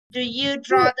Do you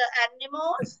draw the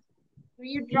animals? Do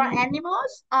you draw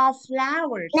animals or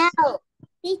flowers? No.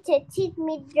 Teacher teach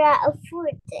me draw a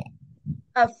fruit.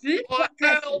 A fruit? What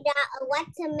kind of fruit? I draw a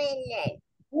watermelon.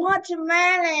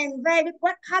 Watermelon. Very good.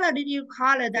 What color did you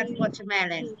color that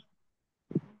watermelon?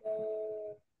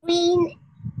 Green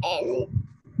and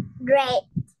red.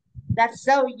 That's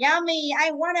so yummy.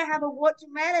 I want to have a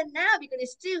watermelon now because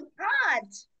it's too hot.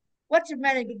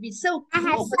 Watermelon would be so I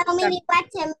have cool. so many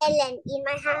watermelon in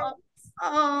my house.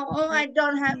 Oh, I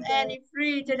don't have any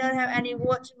fruit. I don't have any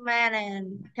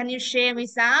watermelon. Can you share me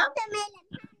some?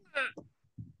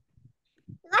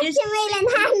 Watermelon,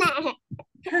 Hannah.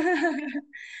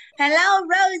 Hello,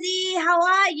 Rosie. How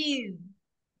are you?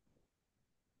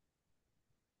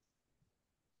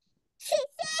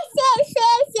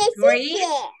 Great.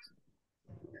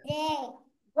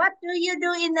 What do you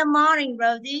do in the morning,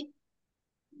 Rosie?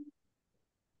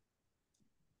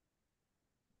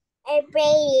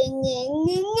 Playing.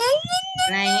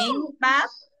 Bob?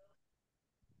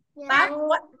 Bob,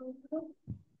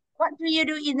 what do you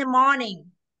do in the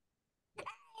morning?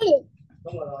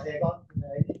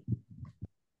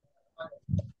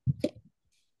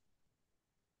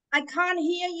 I can't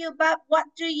hear you, Bob. What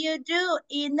do you do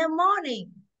in the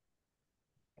morning?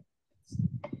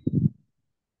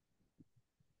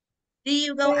 Do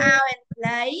you go out and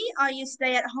play or you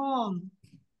stay at home?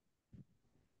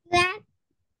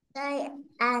 Stay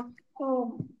at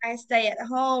home. I stay at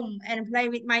home and play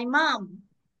with my mom.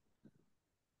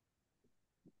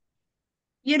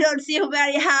 You don't feel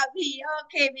very happy.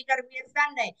 Okay, we gotta be a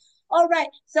Sunday. All right,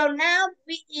 so now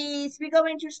we're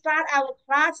going to start our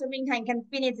class. So Minh Thành can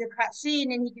finish the class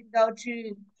soon and he can go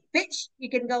to fish. You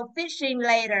can go fishing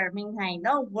later, Minh Thành.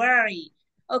 Don't worry.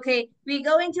 Okay, we're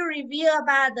going to review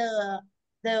about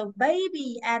the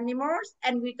baby animals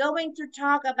and we're going to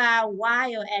talk about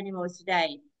wild animals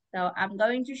today. So I'm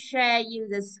going to share you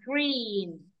the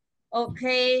screen.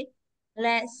 Okay,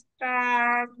 let's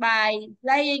start by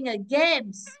playing a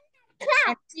game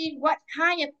and see what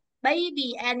kind of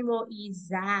baby animal is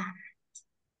that.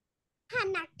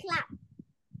 Hannah clap.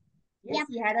 Yes,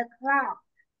 he had a clock.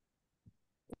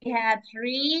 We had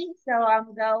three, so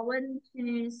I'm going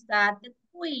to start the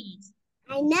quiz.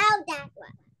 I know that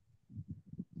one.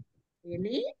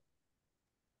 Really?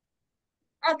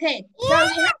 Okay, so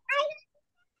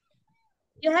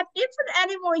you have different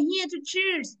animal here to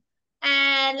choose.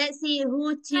 And let's see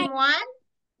who team one.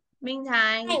 Minh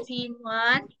Thành, team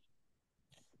one.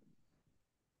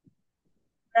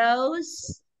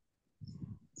 Rose,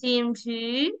 team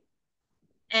two.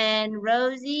 And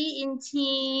Rosie in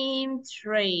team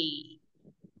three.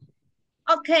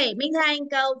 Okay, Minh Thành,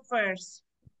 go first.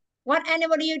 What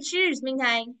animal do you choose, Minh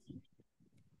Thành?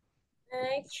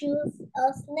 I choose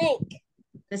a snake.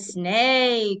 The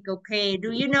snake. Okay,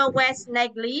 do you know where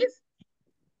snake live?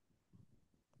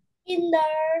 In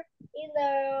the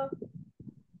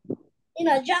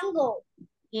jungle.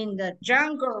 In the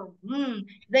jungle.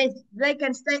 They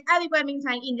can stay everywhere, Minh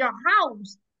Thành, in your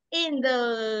house, in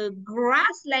the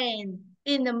grassland,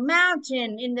 in the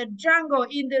mountain, in the jungle,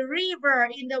 in the river,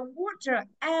 in the water,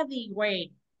 everywhere.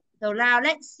 So now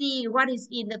let's see what is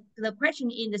in the question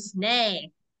in the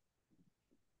snake.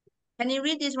 Can you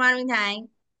read this one, Minh Thành?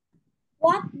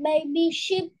 What baby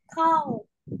sheep called?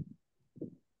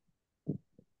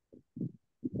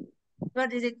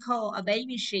 What is it called? A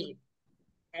baby sheep.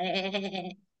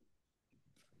 Maybe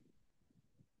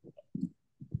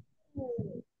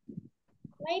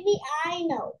I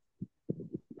know.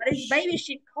 What is baby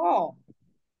sheep called?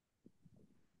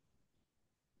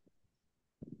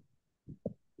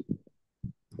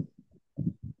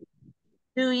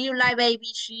 Do you like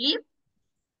baby sheep?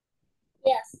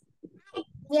 Yes.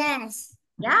 Yes.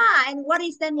 Yeah, and what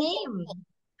is the name?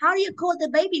 How do you call the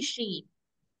baby sheep?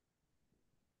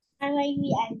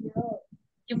 Maybe I know.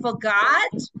 You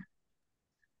forgot?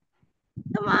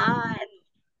 Come on.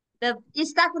 It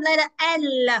starts with letter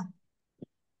L.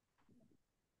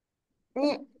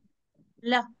 L.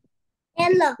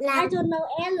 Ella. I don't know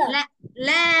Ella.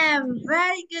 Lamb.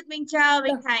 Very good, Minh Châu.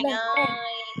 Minh Thành ơi.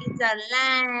 It's a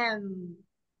lamb.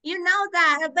 You know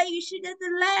that. A baby sheep is a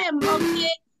lamb. Okay.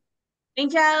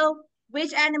 Minh Châu,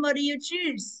 which animal do you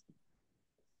choose?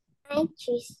 I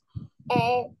choose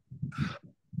a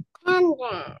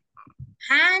panda.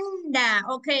 Panda.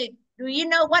 Okay. Do you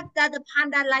know what does the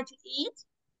panda like to eat?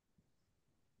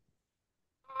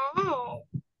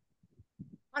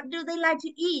 What do they like to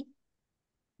eat?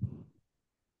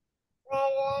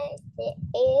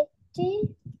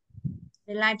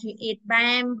 They like to eat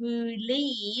bamboo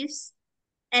leaves.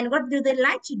 And what do they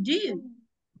like to do?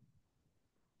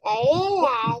 They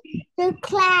like to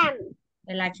climb.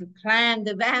 They like to climb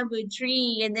the bamboo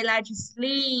tree and they like to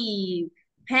sleep.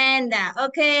 Panda.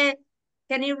 Okay.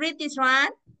 Can you read this one?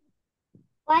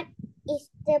 What is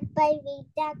the baby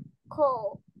duck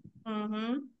called?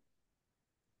 Mm-hmm.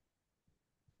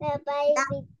 The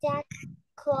baby duck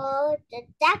called the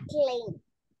duckling.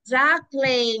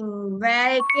 Duckling.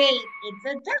 Very good. It's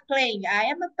a duckling. I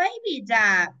am a baby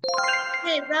duck.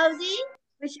 Okay, Rosie,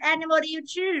 which animal do you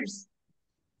choose?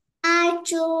 I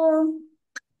choose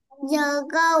the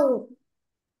goat.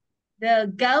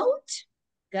 The goat?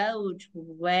 Goat.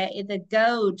 Where is the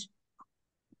goat?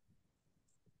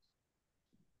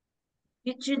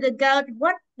 You choose the goat.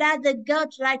 What does the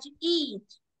goat like to eat?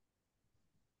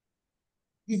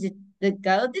 Is it the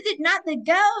goat? This is not the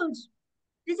goat.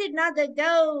 This is not the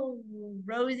goat,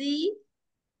 Rosie.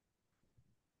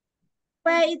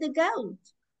 Where is the goat?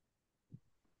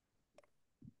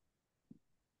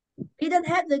 We don't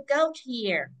have the goat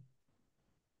here.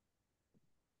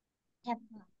 The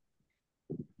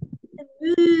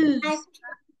moose.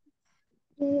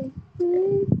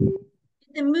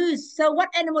 The moose. So what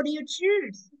animal do you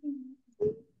choose?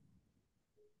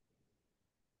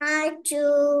 I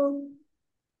choose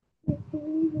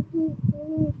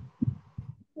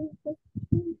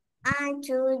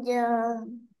the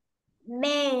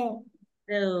bear.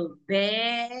 The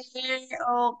bear.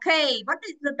 Okay. What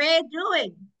is the bear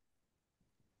doing?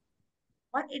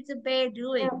 What is the bear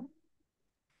doing?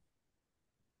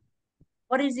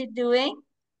 What is it doing?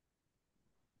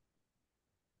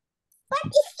 What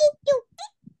is it doing?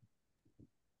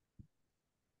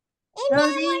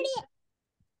 Rosie,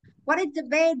 what is the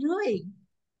bear doing?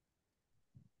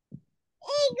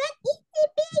 Hey, what is the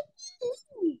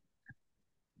baby?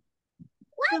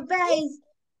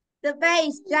 The bear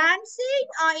is dancing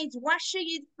or it's washing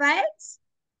its face?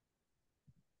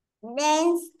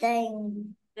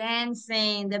 Dancing.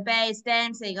 Dancing. The bear is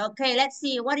dancing. Okay, let's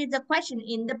see. What is the question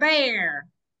in the bear?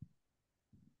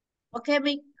 Okay,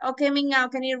 Ming,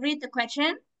 can you read the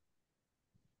question?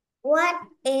 What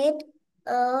is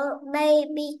a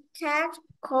baby cat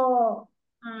called?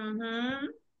 Mm-hmm.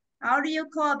 How do you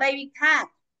call a baby cat?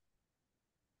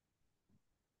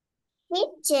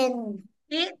 Kitten.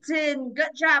 Kitten.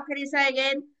 Good job. Can you say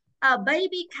again? A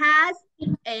baby cat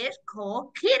is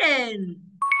called kitten.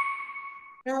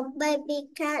 A baby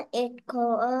cat is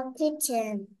called a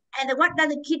kitten. And what does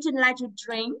the kitten like to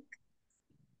drink?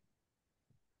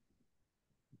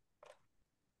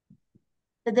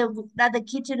 Does the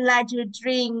kitten like to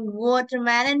drink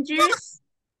watermelon juice?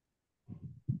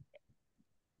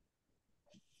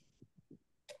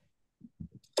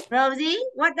 Rosie,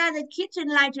 what does the kitten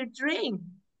like to drink?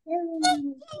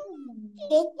 Kitten.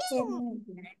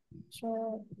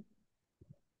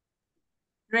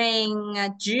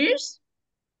 Drink juice?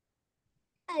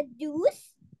 A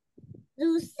juice?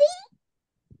 Juicy?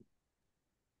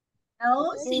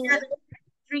 No, she doesn't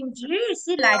drink juice.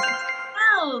 She likes to drink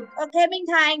milk. Okay, Minh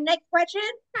Thành, next question.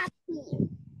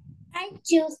 I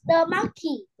choose the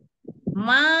monkey.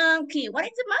 Monkey. What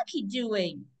is the monkey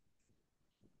doing?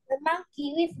 The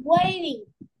monkey is waving.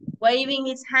 Waving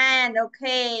his hand.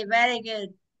 Okay, very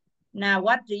good. Now,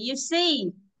 what do you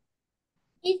see?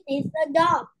 It is a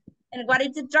dog. And what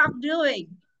is the dog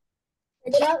doing?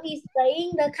 The dog is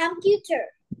playing the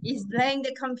computer. He's playing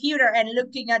the computer and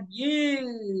looking at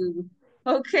you.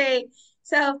 Okay,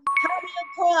 so how do you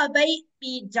call a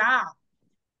baby dog?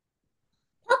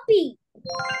 Puppy.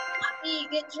 Puppy,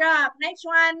 good job. Next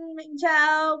one, Minh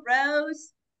Châu,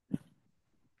 Rose.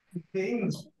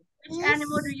 Which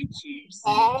animal do you choose?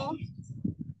 Elephant.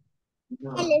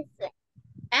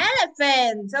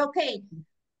 Elephant. Okay.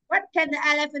 What can the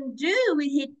elephant do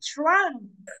with his trunk?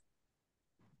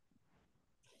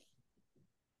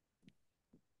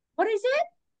 What is it?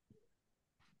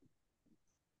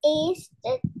 Is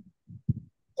the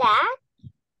duck?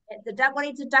 The duck. What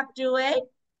is the duck doing?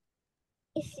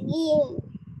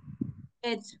 Skiing.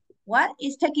 It's what?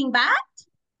 It's taking bath?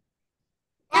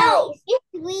 No, it's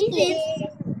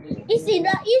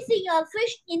eating a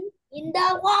fish in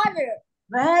the water.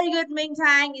 Very good, Minh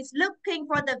Thành. It's looking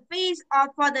for the fish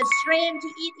or for the shrimp to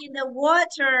eat in the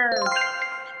water.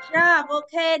 Good job.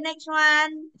 Okay, next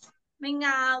one. Minh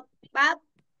Ngọc, Bắp.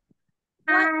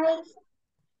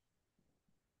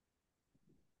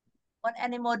 What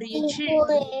animal do you choose?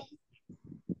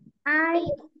 I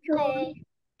choose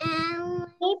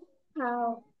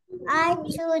hippo. I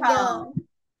choose the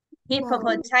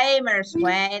Hippopotamus.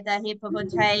 Where is the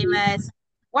hippopotamus?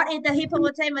 What is the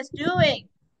hippopotamus doing?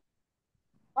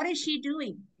 What is she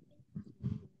doing?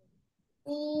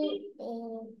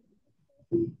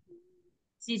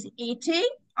 She's eating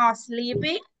or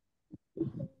sleeping?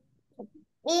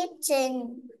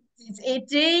 Eating. She's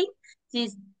eating.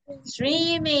 She's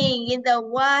swimming in the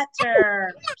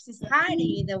water. She's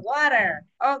hiding in the water.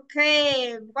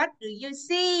 Okay, what do you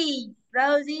see,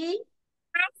 Rosie?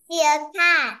 See a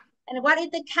cat. And what is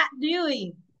the cat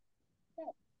doing?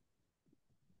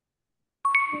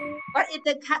 What is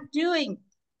the cat doing?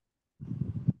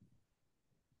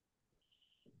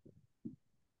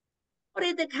 What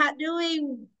is the cat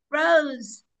doing,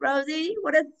 Rosie,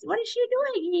 what is she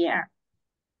doing here?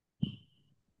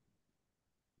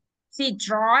 She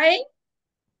drawing?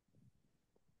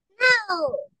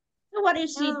 No. So what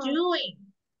is she No. doing?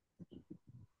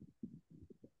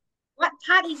 What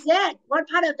part is that? What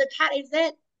part of the cat is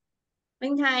it?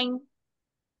 Minh Thành.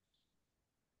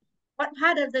 What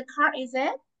part of the car is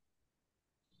it?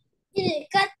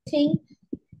 Cutting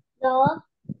the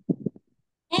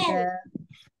hand.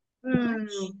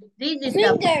 This is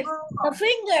Fingers. the The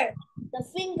finger. The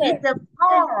finger. It's the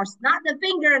paws, not the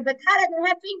fingers. The cat doesn't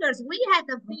have fingers. We have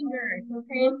the fingers.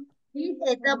 Okay. This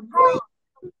is the paw.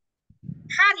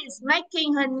 Cat is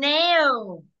making her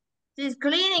nail. She's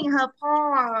cleaning her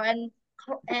paw and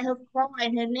her claw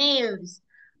and her nails.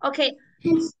 Okay.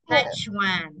 Next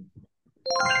one.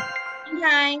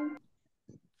 Okay.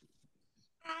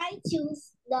 I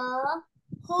choose the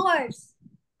horse.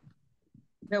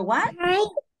 The what?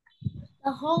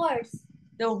 The horse.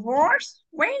 The horse?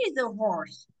 Where is the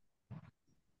horse?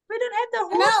 We don't have the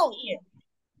horse here.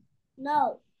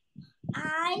 No.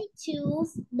 I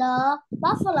choose the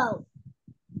buffalo.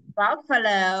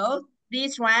 Buffalo.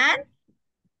 This one?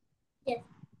 Yes.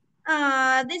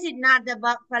 This is not the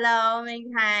buffalo,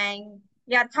 Minh Thành.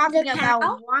 We are talking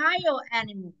about wild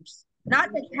animals,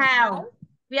 not the cow.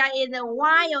 We are in the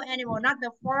wild animal, not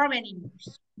the farm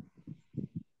animals.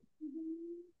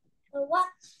 What?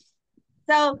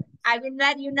 So I will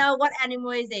let you know what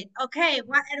animal is it. Okay,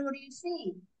 what animal do you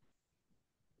see?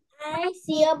 I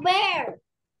see a bear.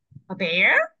 A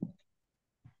bear?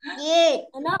 Yeah.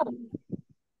 No.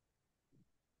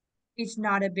 It's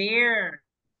not a bear.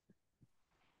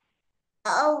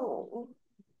 Oh.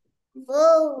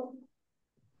 Whoa.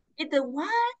 It's a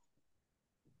what?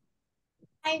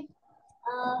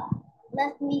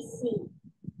 Let me see.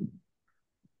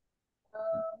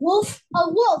 Wolf. A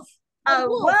wolf. A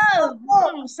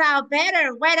wolf. Sound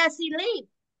better. Where does he live?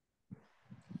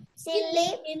 She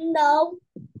live in the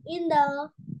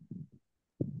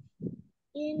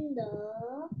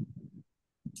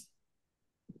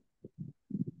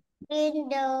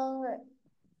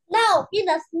no, in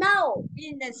the snow.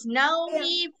 In the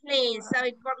snowy place. So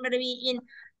it's going to be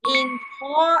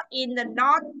in the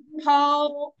North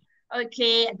Pole.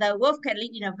 Okay, the wolf can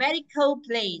live in a very cold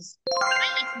place.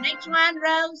 Next one,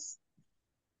 Rose.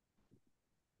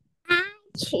 I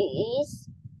choose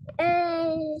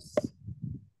is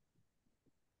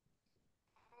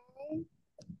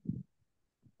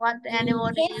What animal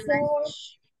do you like?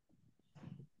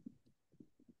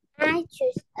 I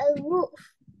choose a wolf.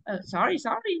 Oh, sorry.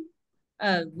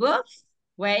 A wolf?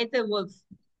 Where is the wolf?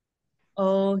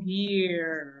 Oh,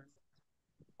 here.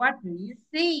 What do you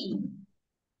see?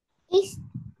 It's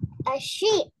a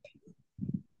sheep.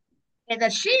 It's a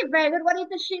sheep. Very good. What is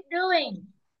the sheep doing?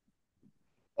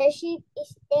 The sheep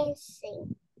is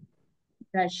dancing.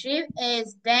 The sheep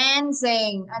is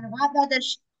dancing. And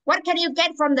what can you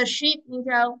get from the sheep,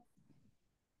 Nico?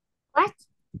 What?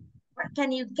 What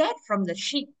can you get from the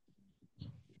sheep?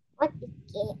 What you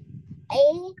get?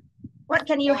 What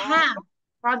can you have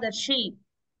from the sheep?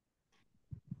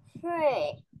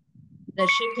 Free. The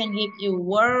sheep can give you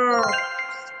words.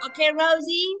 Okay,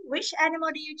 Rosie, which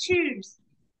animal do you choose?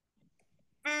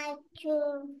 I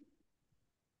choose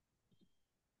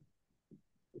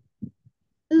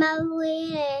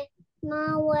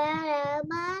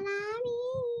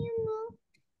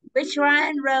Which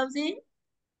one, Rosie?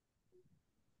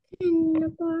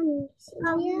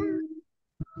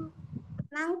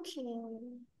 Monkey.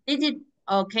 This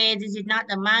is not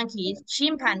the monkey, it's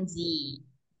chimpanzee.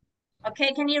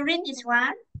 Okay, can you read this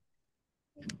one?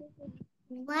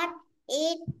 What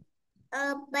is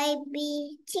a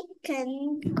baby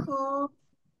chicken called?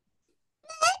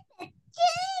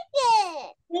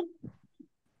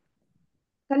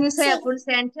 Can you say a full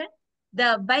sentence?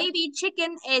 The baby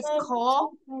chicken is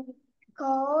called?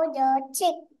 Called the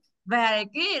chick. Very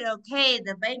good. Okay,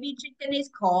 the baby chicken is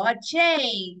called a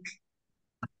chick.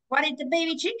 What did the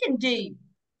baby chicken do?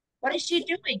 What is she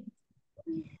doing?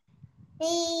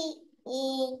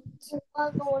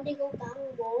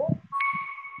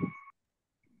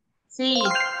 She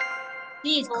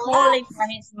is calling for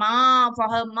his mom, for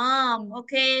her mom.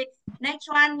 Okay, next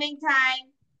one, Minh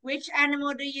Thành. Which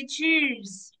animal do you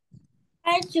choose?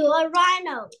 I choose a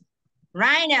rhino.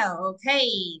 Rhino. Okay,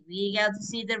 we go to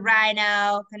see the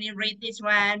rhino. Can you read this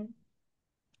one?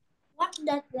 What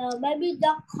does the baby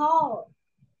dog call?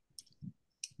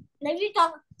 Baby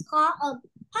dog call a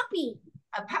puppy.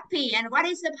 A puppy. And what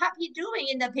is the puppy doing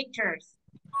in the pictures?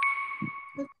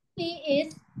 He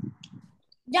is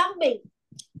jumping.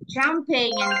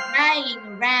 Jumping and playing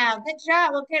around. Good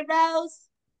job. Okay, Rose.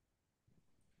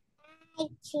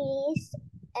 Cheese.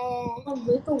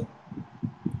 Cuối cùng.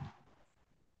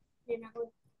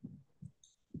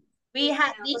 We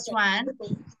have this one.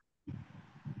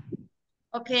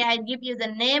 Okay, I give you the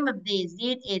name of this.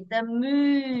 It is the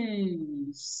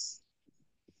moose.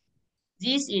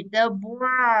 This is the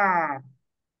boar.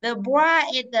 The boar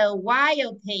is the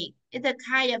wild pig. It's a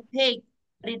kind of pig,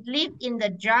 but it lives in the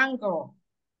jungle.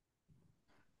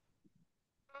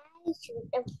 I shoot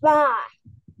a bar.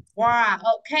 Boar.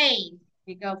 Okay,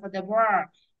 we go for the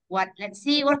boar. What? Let's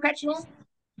see. What question is?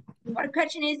 What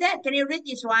question is that? Can you read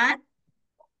this one?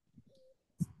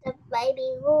 The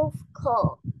baby wolf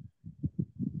call.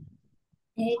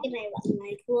 Thế cái này bạn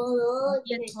này thua rồi.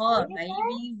 Cái này thua.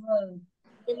 Baby wolf.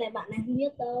 Cái này bạn này không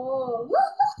biết đâu.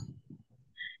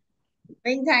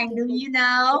 Minh Thành, do you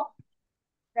know?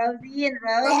 Rosie and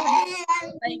Rose.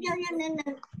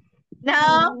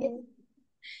 No?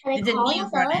 It's a new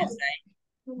for us, right?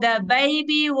 The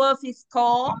baby wolf is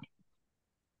called?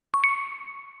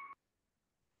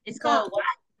 It's called what?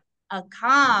 A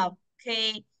calf.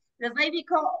 Okay. The baby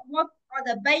wolf or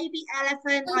the baby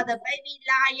elephant or the baby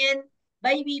lion,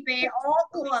 baby bear, all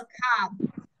called a calf.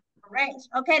 Correct.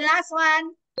 Okay, last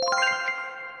one.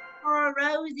 For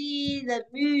Rosie, the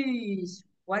moose.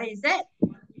 What is it?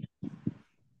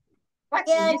 What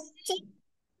do you see?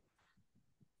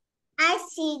 I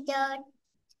see the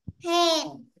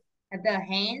hand. The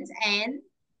hands and?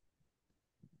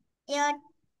 Your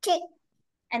chick.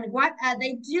 And what are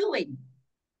they doing?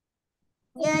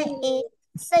 They is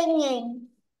singing.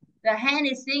 The hand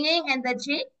is singing and the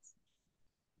chick?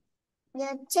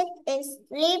 The chick is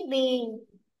sleeping.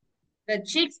 The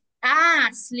chicks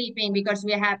are sleeping because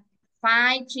we have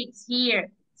 5 chicks here.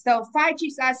 So 5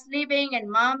 chicks are sleeping and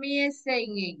mommy is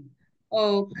singing.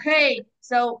 Okay,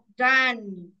 so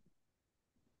done.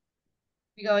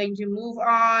 We're going to move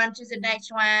on to the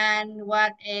next one.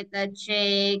 What is the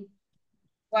chick?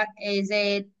 What is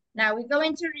it? Now we're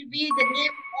going to review the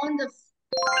name on the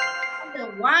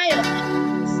wild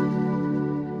animals.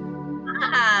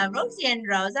 Rosie and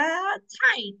Rosa are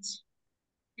tight.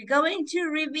 We're going to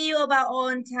review about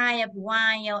all type of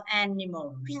wild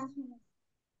animals.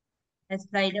 Let's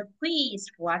play the quiz.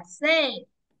 What's it?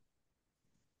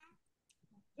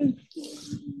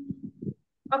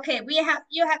 Okay,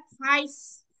 you have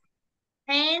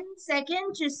 10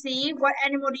 seconds to see what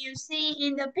animal do you see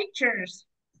in the pictures.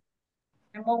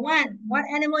 Number 1, what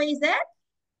animal is that?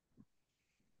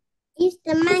 It's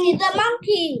the monkey. It's the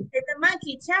monkey. It's the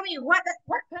monkey. Tell me what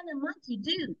can a monkey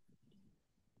do?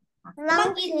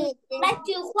 Monkey like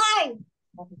to climb.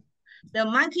 The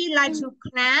monkey likes to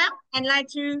climb and like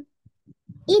to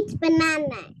eat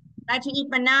banana. Like to eat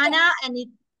banana and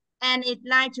it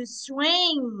like to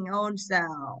swing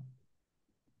also.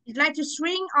 It like to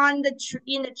swing on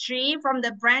in the tree from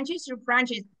the branches to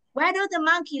branches. Where does the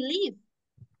monkey live?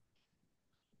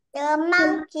 The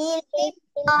monkey lives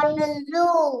on the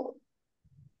zoo.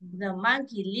 The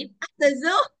monkey lives at the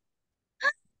zoo.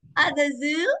 At the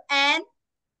zoo and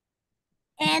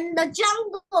the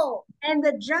jungle. And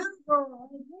the jungle.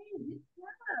 Okay, good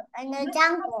job. And the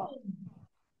jungle.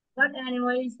 What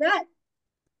animal is that?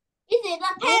 Is it a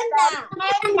panda?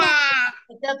 Panda.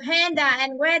 The panda.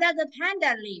 And where does the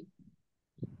panda live?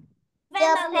 The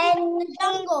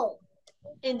jungle.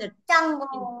 In the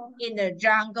jungle. In the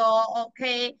jungle,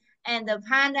 okay. And the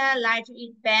panda like to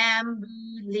eat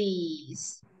bamboo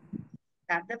leaves.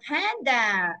 That's the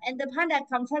panda. And the panda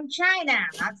comes from China,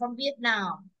 not from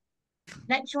Vietnam.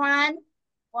 Next one.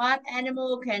 What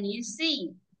animal can you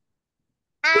see?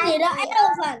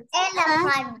 Elephant. An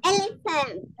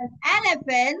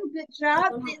elephant. Good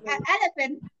job. An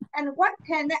elephant. And what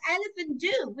can the elephant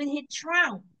do with his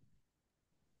trunk?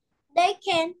 They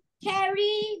can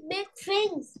carry big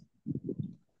things.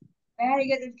 Very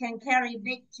good. It can carry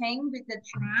big things with the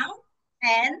trunk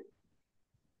and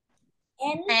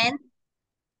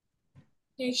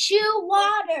chew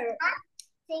water.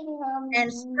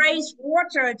 And sprays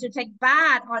water to take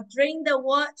bath or drink the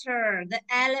water. The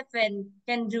elephant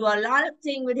can do a lot of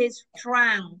things with his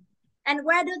trunk. And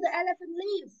where does the elephant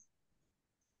live?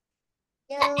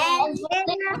 In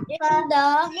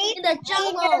the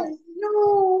jungle.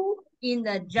 In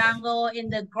the jungle, in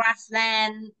the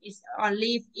grassland, or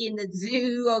live in the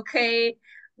zoo, okay?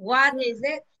 What is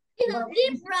it? It's a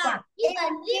zebra. It's a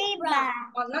zebra.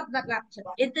 Oh, not.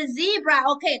 It's the zebra.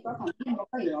 Okay.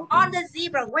 On the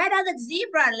zebra. Where does the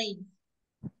zebra live?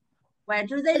 Where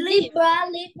do they The live? zebra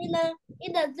live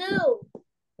in the zoo.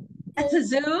 At the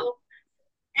zoo?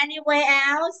 Anywhere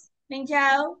else? Minh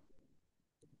Châu?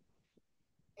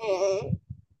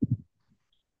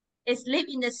 It's live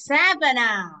in the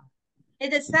savannah. In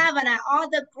the savannah or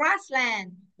the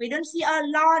grassland. We don't see a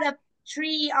lot of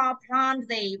tree or plants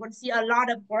there. We don't see a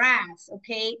lot of grass,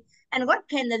 okay? And what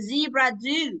can the zebra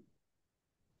do?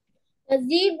 The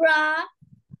zebra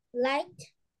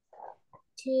like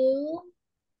to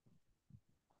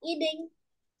eating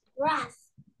grass.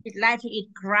 It likes to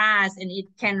eat grass and it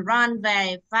can run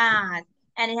very fast.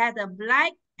 And it has a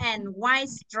black and white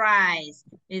stripes.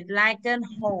 It's like a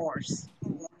horse.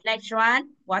 Next one,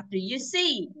 what do you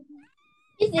see?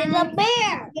 This is a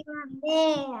bear.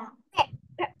 Bear.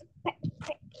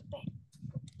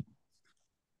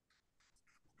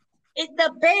 It's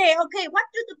the bear. Okay, what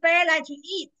do the bear like to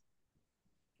eat?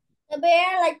 The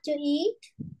bear like to eat.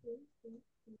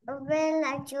 The bear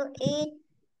like to eat.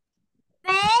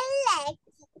 Bear like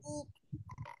to eat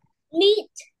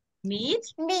Meat. Meat,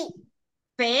 meat,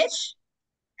 fish,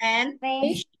 and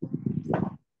fish,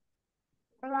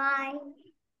 rice.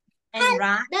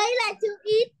 rice. They like to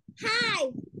eat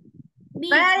hay.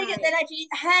 Very good. They like to eat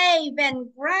hay and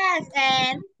grass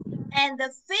and the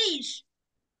fish.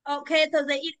 Okay, so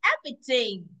they eat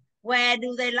everything. Where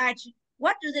do they like to?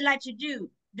 What do they like to do?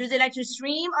 Do they like to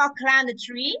swim or climb the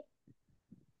tree?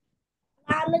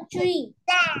 On the tree.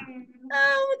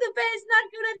 Oh, the bear is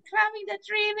not good at climbing the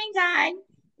tree, meantime.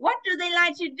 What do they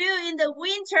like to do in the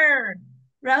winter?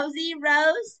 Rosie,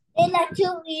 Rose? They like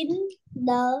to eat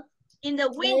in the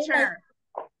winter.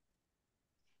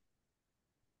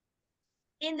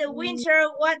 In the winter,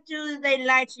 what do they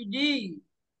like to do?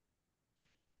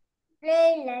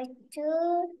 They like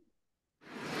to.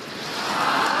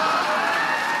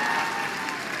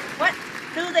 What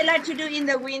do they like to do in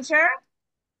the winter?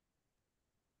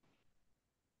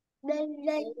 They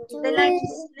like to. They like to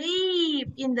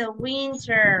sleep in the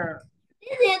winter.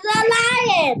 This is a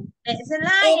lion. It's a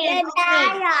lion. It's Okay.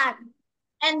 a lion.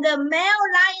 And the male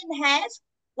lion has,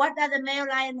 what does the male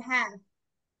lion have?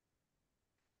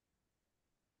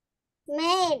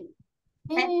 Mane.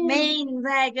 Had mane.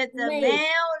 Very good. The Mane.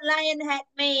 male lion had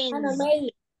And a mane. mane.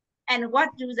 And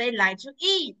what do they like to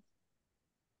eat?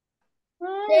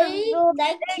 They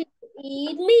like to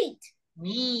eat meat.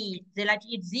 Meat. They like to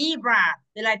eat zebra.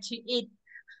 They like to eat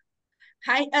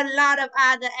a lot of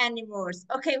other animals.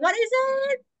 Okay, what is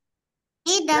it?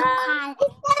 Eat the koala.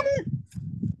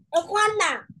 A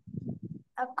koala.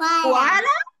 A koala.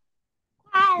 Koala?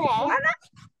 Koala. Koala?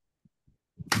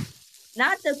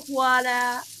 Not the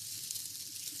koala.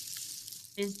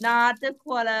 It's not the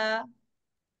koala.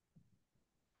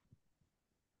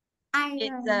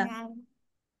 It's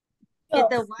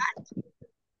the what?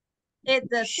 It's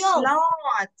the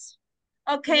sloth.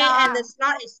 Okay, and the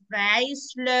sloth is very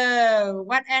slow.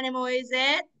 What animal is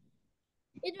it?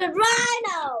 It's a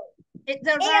rhino. It's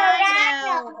the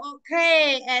rhino.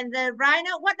 Okay, and the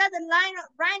rhino, what does the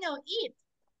rhino eat?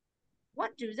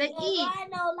 What do they eat?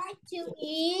 Rhino like to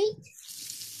eat.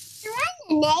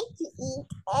 Rhino like to eat.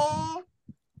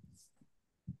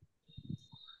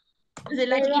 Do they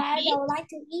like to eat meat? Rhino like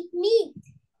to eat meat.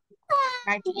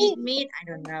 Like to eat meat? I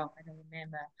don't know. I don't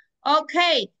remember.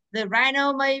 Okay, the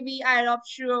rhino maybe, I'm not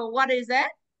sure. What is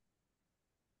that?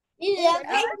 It's a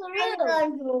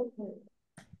kangaroo.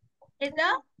 It's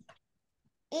a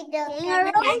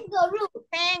Kangaroo.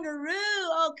 kangaroo.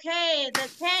 Okay, the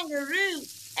kangaroo.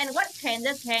 And what can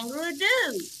the kangaroo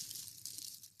do?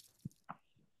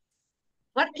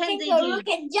 What can they do? Kangaroo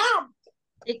can jump.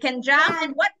 It can jump.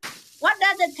 And what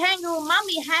does the kangaroo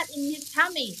mommy have in his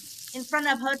tummy? In front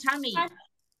of her tummy?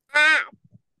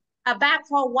 A bag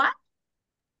for what?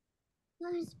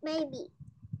 Baby.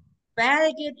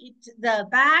 Very good. It's the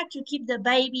bag to keep the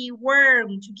baby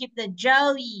warm, to keep the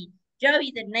Joey.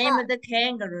 Joey, the name of the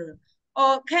kangaroo.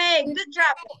 Okay, good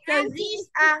job. So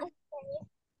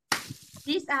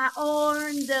these are all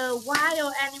the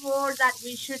wild animals that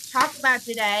we should talk about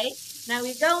today. Now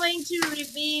we're going to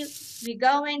review. We're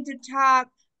going to talk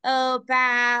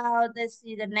about, let's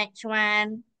see the next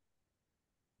one.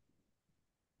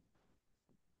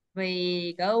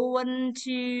 We're going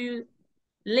to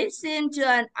listen to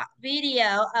a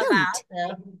video about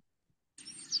the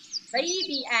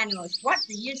baby animals. What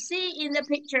do you see in the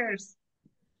pictures?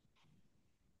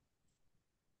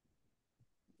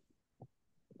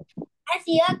 I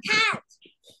see a cat.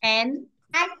 And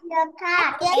I see a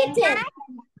cat. Kitten.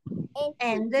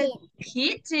 And the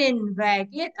kitten. Very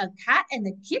good. A cat and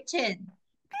a kitten.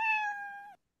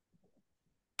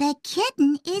 The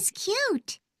kitten is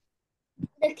cute.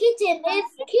 The kitten is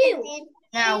cute.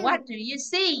 Now, what do you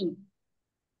see?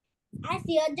 I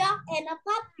see a dog and a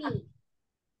puppy.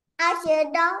 I see a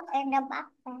dog and a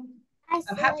puppy.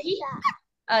 A puppy?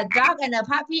 A dog and a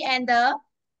puppy and the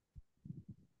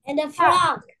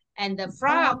frog. And the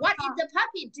frog. What is the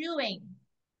puppy doing?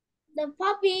 The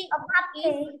puppy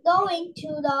is going to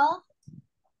the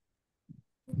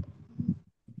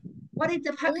What is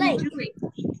the puppy lake. doing?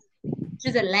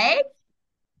 To the lake?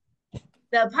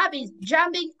 The puppy is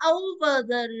jumping over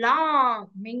the log.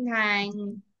 Minh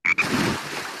Thành.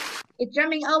 It's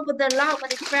jumping over the log,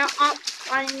 but it fell off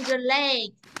on the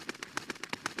lake.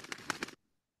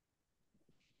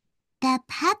 The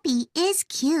puppy is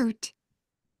cute.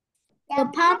 The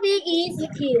puppy is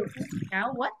cute.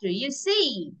 Now, what do you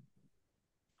see?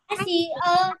 I see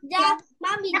a duck,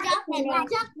 mommy duck, and a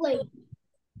duckling.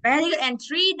 Very good. And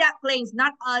 3 ducklings,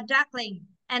 not a duckling.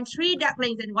 And 3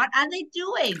 ducklings. And what are they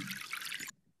doing?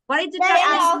 What is the They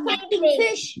are duckling feeding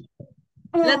fish.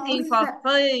 looking for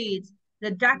food?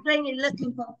 The duckling is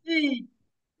looking for food.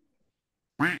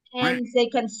 And they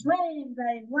can swim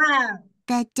very well.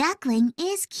 The duckling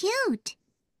is cute.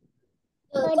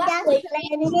 The duckling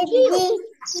is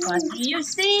cute. What do you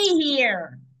see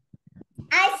here?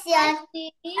 I see I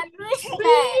see 3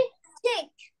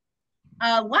 chicks.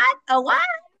 A what? A what?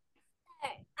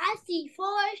 I see 4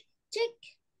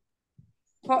 chicks.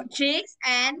 4 chicks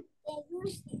and the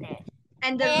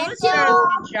And rooster. 2.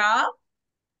 Good job.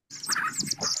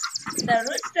 The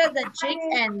rooster, the chick,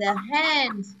 and the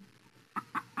hens.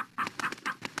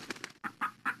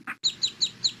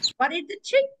 What is the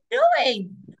chick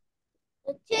doing?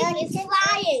 The chick is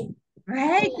flying.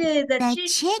 Very good. The The chick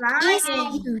chick flying. is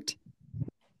cute.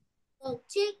 The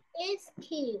chick is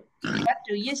cute. What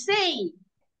do you see?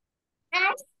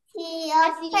 I see I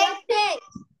see a pig.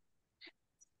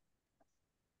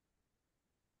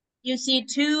 You see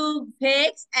 2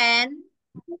 pigs and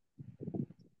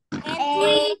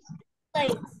 3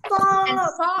 legs.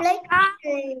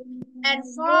 and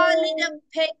 4 little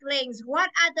piglings. What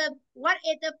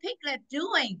is the piglet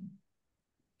doing?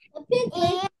 The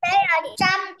piglet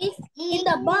is in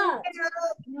the mud.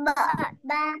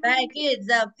 Very good.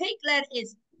 The piglet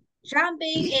is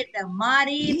jumping in the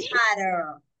muddy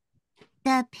puddle.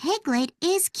 The piglet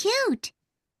is cute.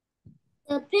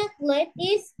 The piglet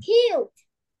is cute.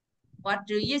 What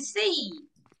do you see?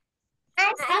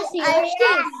 I see a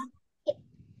sheep.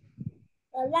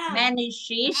 A lamb. Many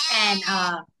sheep and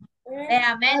there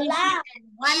are many sheep and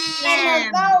 1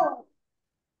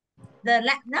 And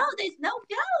lamb. No, there's no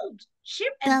goat.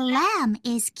 Sheep The and lamb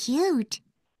is cute.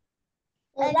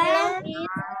 The lamb is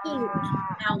cute.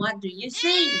 Now what do you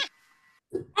see?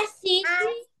 I see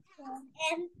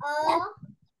and a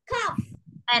calf.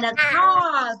 And a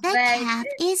calf. The calf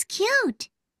is cute.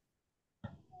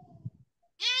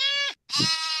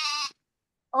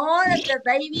 All of the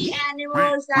baby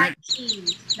animals are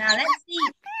cute. Now let's see.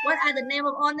 What are the name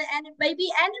of all the baby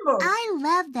animals? I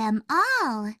love them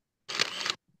all.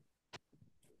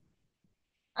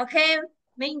 Okay,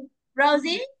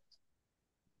 Rosie.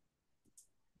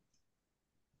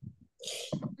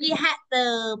 We had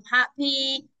the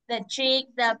puppy, the chick,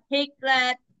 the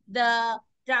piglet, the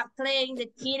duckling, the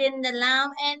kitten, the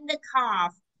lamb, and the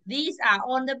calf. These are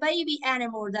all the baby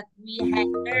animals that we had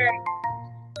learned.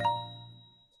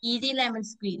 Easy lemon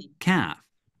squeezy. Calf.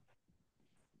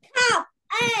 Calf.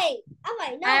 A. Oh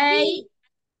wait, no. A.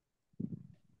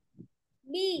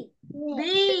 B.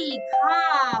 B.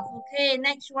 Calf. Okay,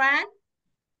 next one.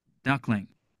 Duckling.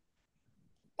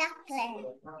 Duckling.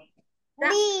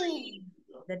 Duckling.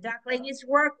 The duckling is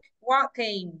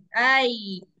walking.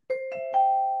 A.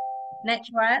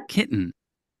 Next one. Kitten.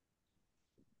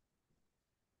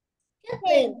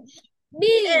 Kitten. B.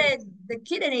 Kitten. The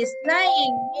kitten is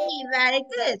playing. B. Very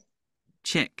good.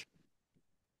 Chick.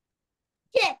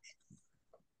 Chick.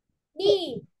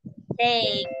 D.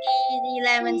 Take easy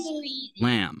lemon squeezy.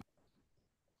 Lamb.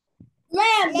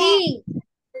 Lamb. B.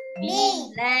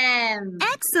 B. Lamb.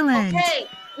 Excellent. Okay,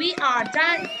 we are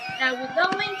done. Now we're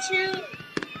going to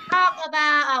talk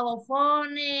about our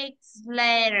phonics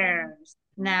letters.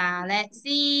 Now let's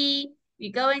see.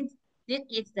 We're going. This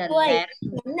is the Wait.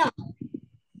 letter. No.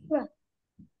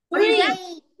 What is that?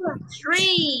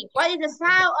 3. What is the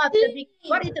sound of the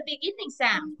what is the beginning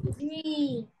sound?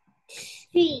 3.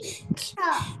 C.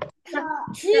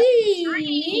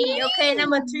 3. Okay,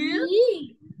 number 2.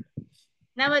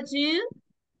 Number 2.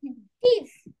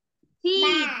 Teeth.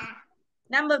 Teeth.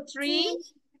 Number 3.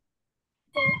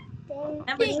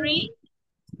 Number 3.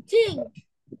 Ting.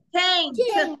 Tank.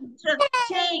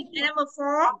 Tank. And number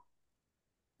 4.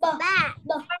 Ba.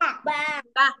 Ba. Ba.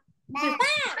 Ba.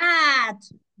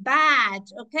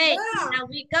 Bat. Okay. Now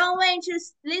we're going to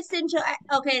listen to.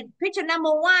 Okay. Picture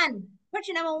number one.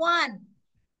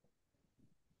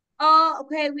 Oh,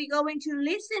 okay. We're going to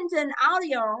listen to an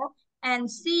audio and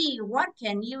see what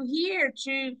can you hear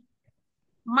to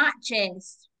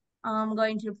matches. I'm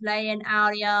going to play an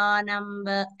audio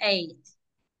number 8.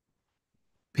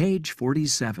 Page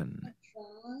 47.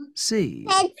 C.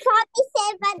 Page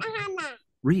 47, Hannah.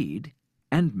 Read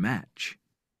and match.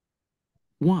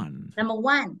 1. Number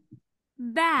 1.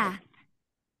 Bath.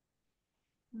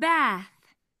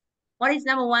 What is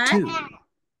number 1? 2.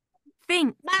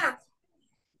 Think. Bath.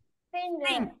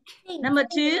 Finger. Number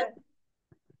 2.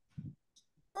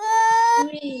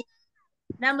 Three.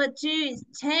 Number 2 is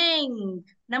tank.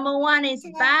 Number 1 is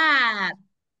bath.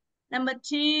 Number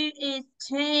 2 is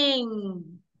tank.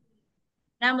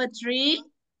 Number 3.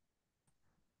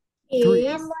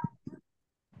 3.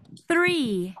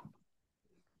 3.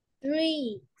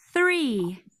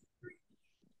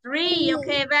 3.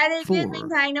 Okay, very good. 4. Minh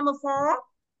Thành. Number 4.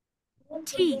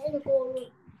 Teeth.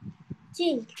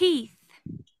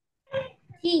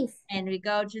 Teeth. And we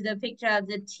go to the picture of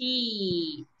the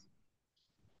teeth.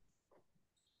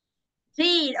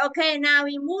 Teeth. Okay, now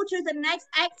we move to the next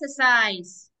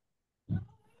exercise.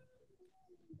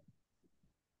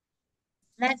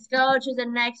 Let's go to the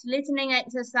next listening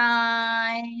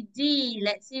exercise. D.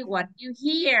 Let's see what you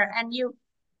hear and you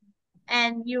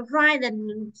write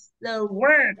the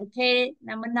word. Okay,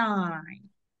 number 9.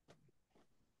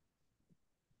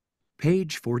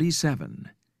 Page 47.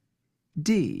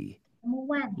 D. Number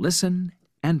 1. Listen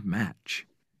and match.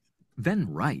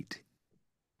 Then write.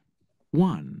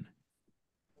 1.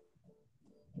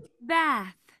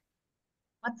 Bath.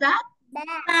 What's that?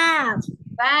 Bath.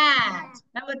 Bat.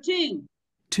 Number 2.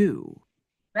 2.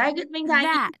 Very good, Minh Thành.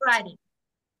 That. Keep writing.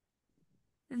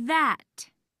 That.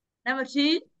 Number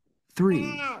 2.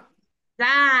 3.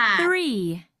 That.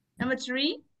 3. Number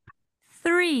 3.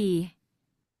 3.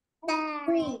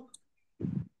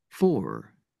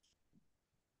 4.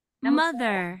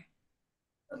 Mother.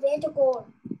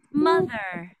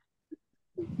 Mother.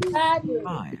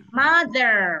 5.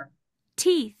 Mother.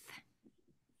 Teeth.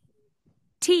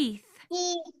 Teeth.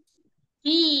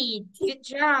 Good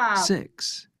job.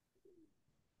 6.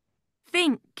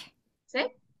 Think.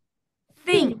 6.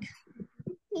 Think.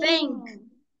 Think.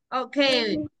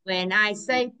 Okay. When I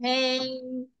say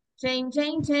pain,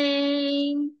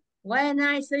 chain. When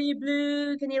I say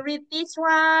blue, can you read this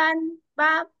one,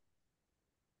 Bob?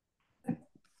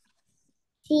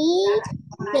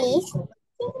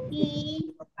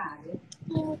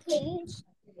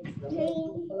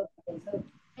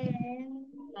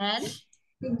 And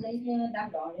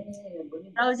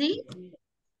Rosie?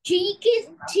 She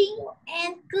kissing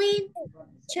and clean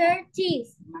her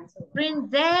teeth. Clean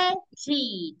their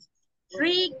teeth.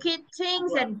 3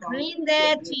 kittens and clean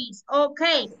their teeth.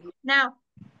 Okay. Now,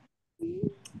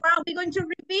 we're going to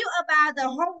review about the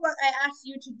homework I asked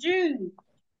you to do.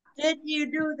 Did you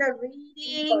do the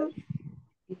reading?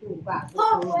 You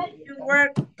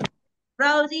work.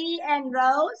 Rosie and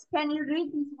Rose, can you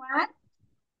read this one?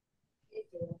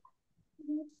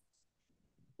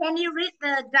 Can you read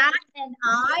the Dot and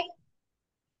I?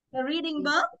 The reading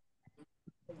book?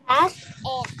 Dot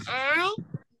and I.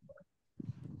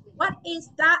 What is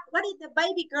that? What did the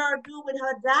baby girl do with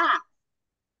her dad?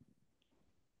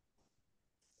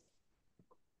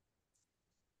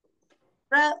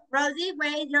 Rosie,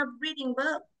 where is your reading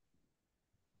book?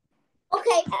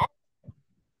 Okay.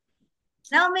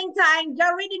 No, Minh Thành,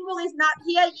 your reading book is not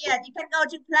here yet. You can go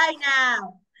to play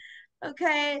now.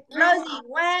 Okay, Rosie,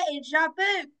 where is your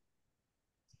book?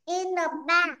 In the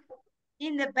back.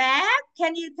 In the bag?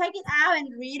 Can you take it out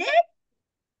and read it?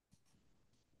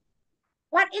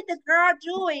 What is the girl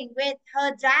doing with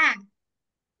her dad?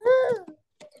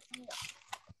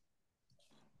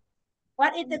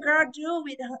 What is the girl doing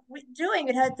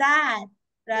with her dad,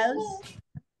 Rose?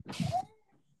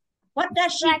 What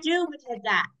does she do with her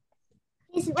dad?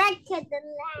 He's right to the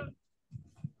left.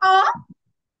 Oh,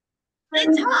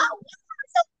 it's hot.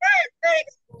 So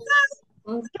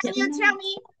good. Can you tell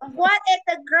me what is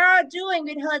the girl doing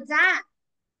with her dad?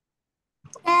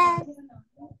 The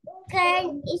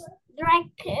girl is right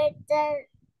to the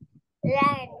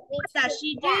left. What does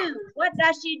she do? What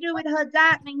does she do with her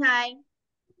dad, Minh Thành?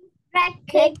 Right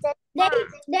to the left.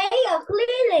 They are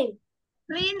cleaning.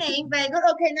 Cleaning. Very good.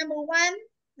 Okay, number 1,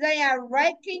 they are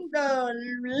raking the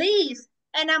leaves.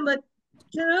 And number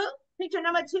 2, picture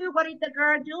number 2, what is the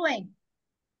girl doing?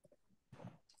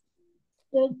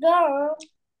 The girl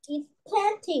is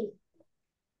planting.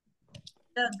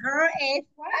 The girl is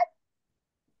what?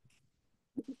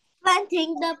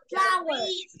 Planting the flower.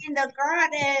 Weeds in the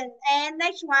garden. And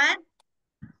next one.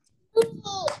 What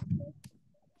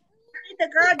is the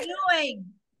girl doing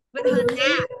with her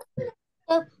nap?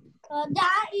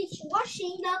 Dad is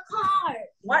washing the car.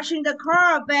 Washing the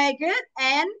car. Very good.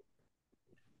 And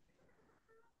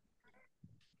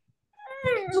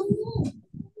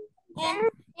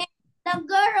the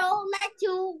girl like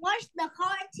to wash the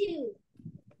car too.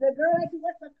 the girl like to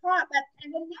wash the car. But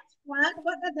and the next one,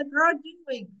 what is the girl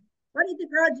doing? What is the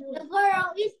girl doing? The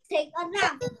girl is taking a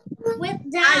nap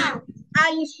with Dad.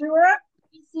 Are you sure?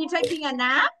 Is she taking a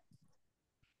nap?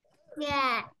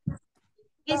 Yeah.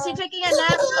 Is she taking a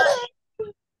nap?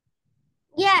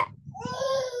 Yeah.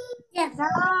 Yes.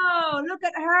 No, look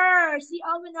at her. She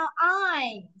opened her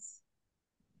eyes.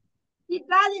 She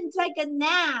doesn't take a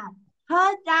nap.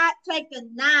 Her dad takes a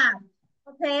nap.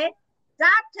 Okay?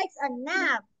 Dad takes a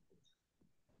nap.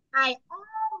 I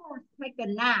almost take a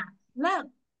nap. Look.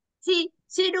 She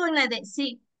doing like this.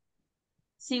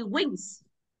 She winks.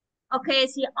 Okay,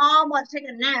 she almost take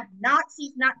a nap. Not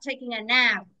she's not taking a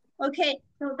nap. Okay,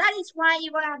 so that is why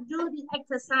you're gonna do the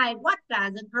exercise. What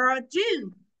does the girl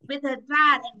do with her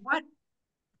dad, and what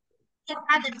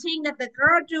are the things that the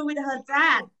girl do with her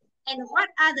dad, and what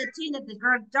are the things that the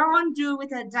girl don't do with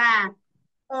her dad?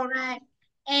 All right,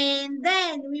 and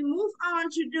then we move on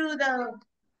to do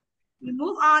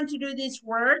this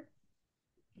word.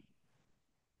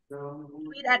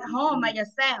 Do it at home by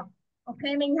yourself.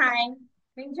 Okay, Minh Thành,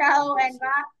 Minh Châu, and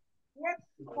Rob. Work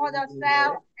for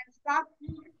yourself and stop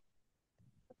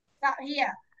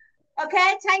here.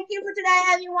 Okay, thank you for today,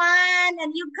 everyone.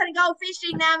 And you can go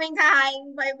fishing now, Minh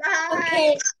Thành. Bye bye.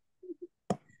 Okay.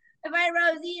 Bye bye,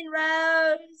 Rosie and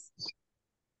Rose.